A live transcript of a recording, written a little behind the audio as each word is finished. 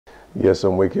Yes,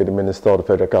 on Wike, the Minister of the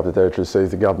Federal Capital Territory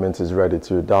says the government is ready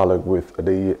to dialogue with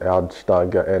the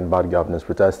 #and bad governance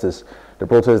protesters. The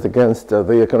protest against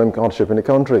the economic hardship in the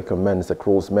country commenced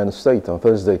across many states on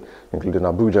Thursday, including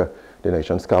Abuja, the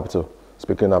nation's capital.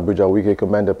 Speaking in Abuja, Wike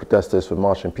commended protesters for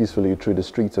marching peacefully through the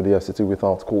streets of the city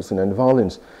without causing any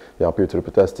violence. He appealed to the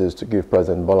protesters to give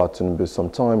President Bola Tinubu some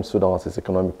time so that his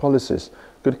economic policies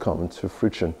could come to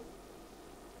fruition.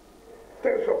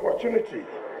 Take this opportunity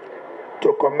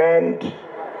to commend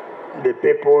the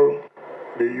people,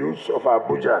 the youth of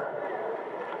Abuja,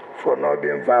 for not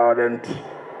being violent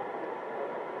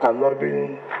and not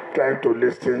being trying to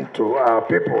listen to our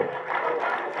people.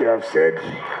 We have said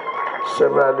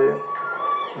severally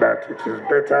that it is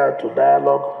better to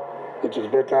dialogue, it is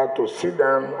better to sit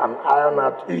down and iron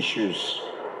out issues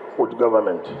with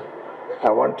government.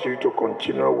 I want you to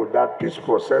continue with that peace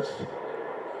process,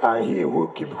 and he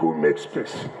who makes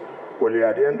peace will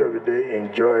at the end of the day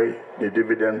enjoy the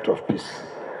dividend of peace.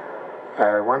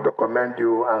 I want to commend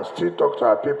you and still talk to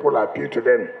our people, appeal to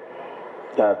them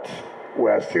that we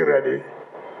are still ready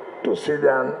to sit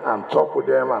down and talk with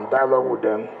them and dialogue with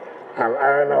them and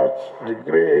iron out the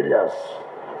gray areas,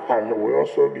 and we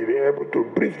also be able to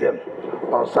brief them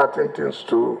on certain things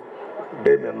too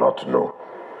they may not know,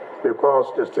 because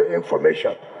the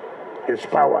information is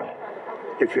power.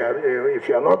 If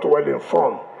you are not well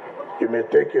informed, you may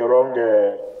take a wrong.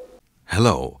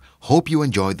 Hello, hope you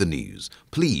enjoyed the news.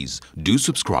 Please do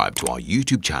subscribe to our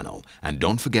YouTube channel and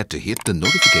don't forget to hit the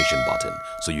notification button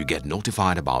so you get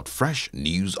notified about fresh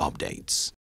news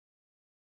updates.